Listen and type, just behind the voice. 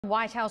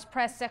White House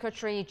Press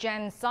Secretary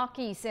Jen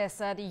Psaki says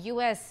the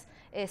U.S.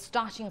 is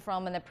starting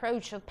from an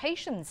approach of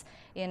patience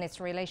in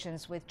its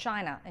relations with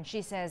China. And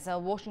she says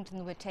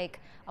Washington would take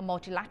a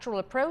multilateral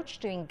approach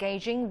to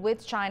engaging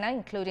with China,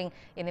 including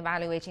in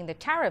evaluating the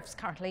tariffs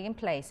currently in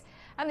place.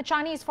 And the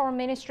Chinese Foreign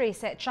Ministry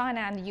said China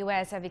and the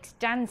U.S. have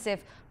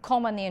extensive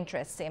common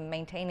interests in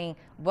maintaining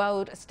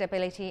world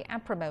stability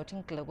and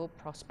promoting global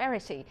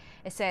prosperity.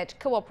 It said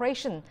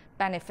cooperation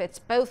benefits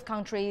both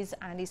countries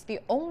and is the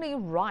only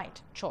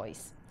right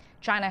choice.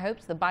 China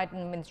hopes the Biden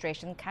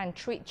administration can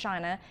treat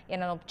China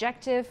in an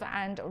objective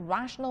and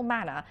rational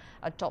manner,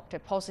 adopt a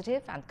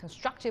positive and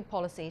constructive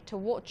policy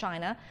toward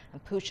China,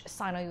 and push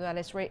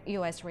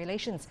Sino-U.S.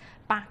 relations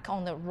back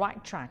on the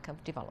right track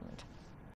of development.